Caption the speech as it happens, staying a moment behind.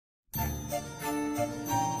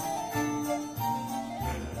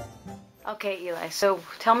Okay, Eli, so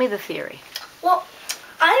tell me the theory. Well,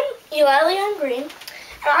 I'm Eli Leon Green, and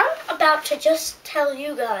I'm about to just tell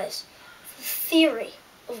you guys the theory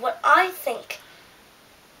of what I think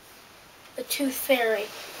the Tooth Fairy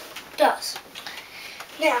does.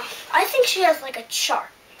 Now, I think she has like a chart.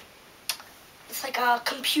 It's like a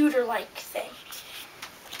computer-like thing.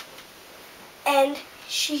 And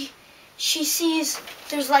she sees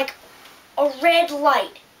there's like a red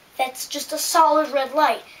light that's just a solid red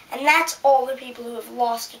light, and that's all the people who have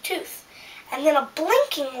lost a tooth. And then a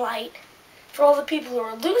blinking light for all the people who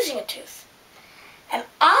are losing a tooth. And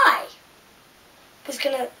I was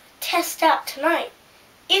going to test out tonight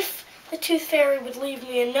if the Tooth Fairy would leave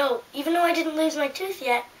me a note, even though I didn't lose my tooth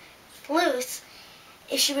yet, it's loose,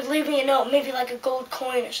 if she would leave me a note, maybe like a gold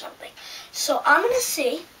coin or something. So I'm going to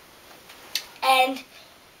see, and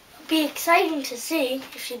it'll be exciting to see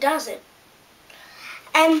if she does it.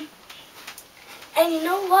 And you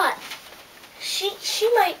know what? She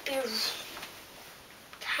might be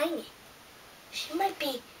tiny. She might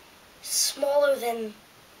be smaller than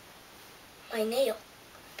my nail.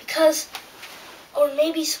 Or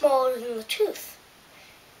maybe smaller than the tooth.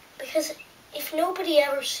 Because if nobody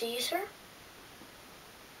ever sees her,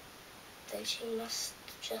 then she must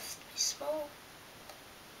just be small.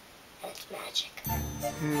 And it's magic.